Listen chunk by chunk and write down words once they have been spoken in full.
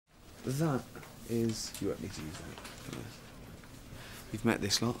that is... You won't need to use that. You've met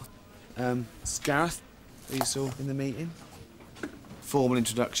this lot. It's Gareth, who you saw in the meeting. Formal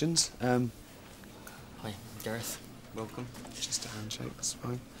introductions. Hi, I'm Gareth. Welcome. Just a handshake, that's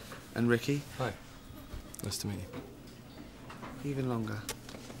fine. And Ricky. Hi. Nice to meet you. Even longer.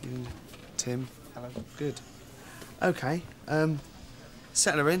 Even Tim. Hello. Good. OK,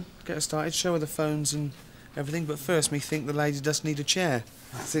 settle her in, get her started, show her the phones and everything, but first me think the lady does need a chair.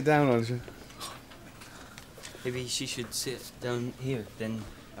 Sit down on it. Maybe she should sit down here, then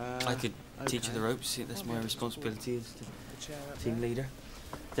I could teach her the ropes. That's my responsibility as the team leader.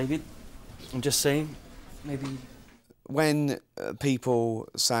 David, I'm just saying, maybe... When people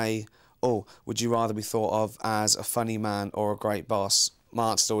say, oh, would you rather be thought of as a funny man or a great boss,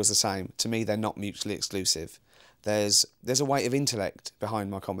 my answer's always the same. To me, they're not mutually exclusive. There's a weight of intellect behind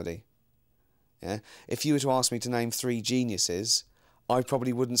my comedy. Yeah? If you were to ask me to name 3 geniuses, I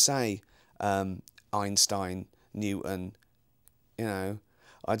probably wouldn't say Einstein, Newton, you know.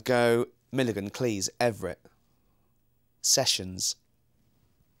 I'd go Milligan, Cleese, Everett, Sessions.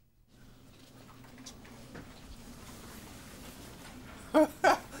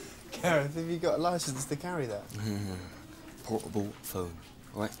 Gareth, have you got a licence to carry that? Portable phone,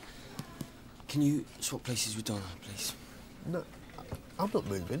 all right? Can you swap places with Donna, please? No, I'm not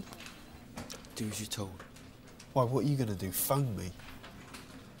moving. Do as you're told. Why, what are you going to do, phone me?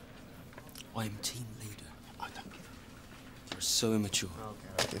 I am team leader. I don't give a... You're so immature. Oh,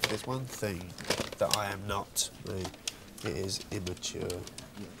 Gareth, if there's one thing that I am not, mate, it is immature.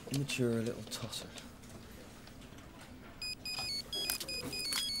 You're immature little tosser.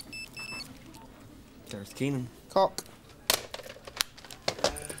 Gareth Keenan. Cock.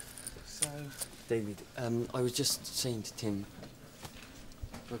 David, I was just saying to Tim...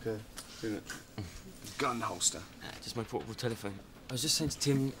 OK, do it. Gun holster. Just my portable telephone. I was just saying to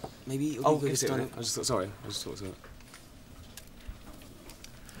Tim, maybe it'll be good is if it? Donna... I just thought, sorry, I just thought to it.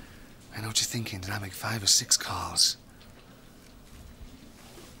 I know what you're thinking. Did I make 5 or 6 calls?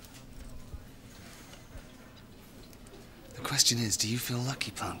 The question is, do you feel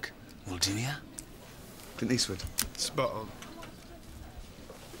lucky, punk? Well, do ya? Clint Eastwood. Spot on.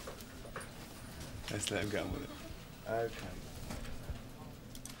 Let's let him get on with it. OK.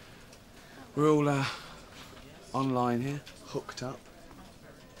 We're all online here, hooked up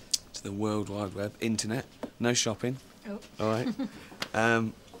to the World Wide Web, internet, no shopping. Oh. All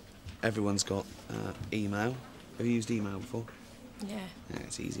right. Everyone's got email. Have you used email before? Yeah. Yeah,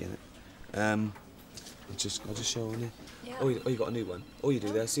 it's easy, isn't it? I'll just show on you. Yeah. Oh, you got a new one. All you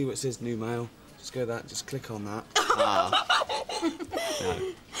do there, see what it says, new mail. Just go that. Just click on that. No.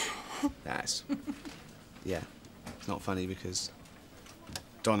 That's... Yeah. It's not funny because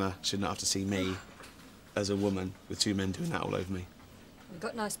Donna should not have to see me as a woman with 2 men doing that all over me. You've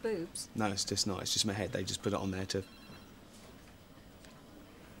got nice boobs. No, it's just not. It's just my head. They just put it on there to...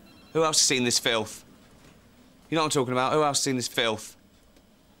 Who else has seen this filth? You know what I'm talking about? Who else has seen this filth?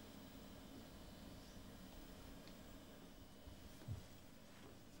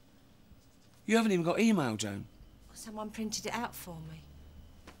 You haven't even got email, Joan. Someone printed it out for me.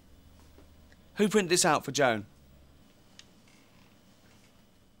 Who printed this out for Joan?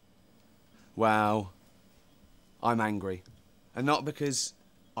 Well, I'm angry. And not because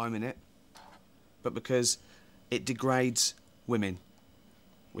I'm in it, but because it degrades women,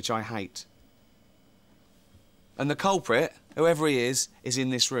 which I hate. And the culprit, whoever he is in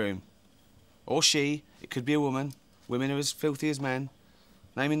this room. Or she, it could be a woman. Women are as filthy as men.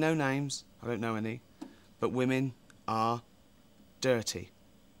 Naming no names, I don't know any. But women are dirty.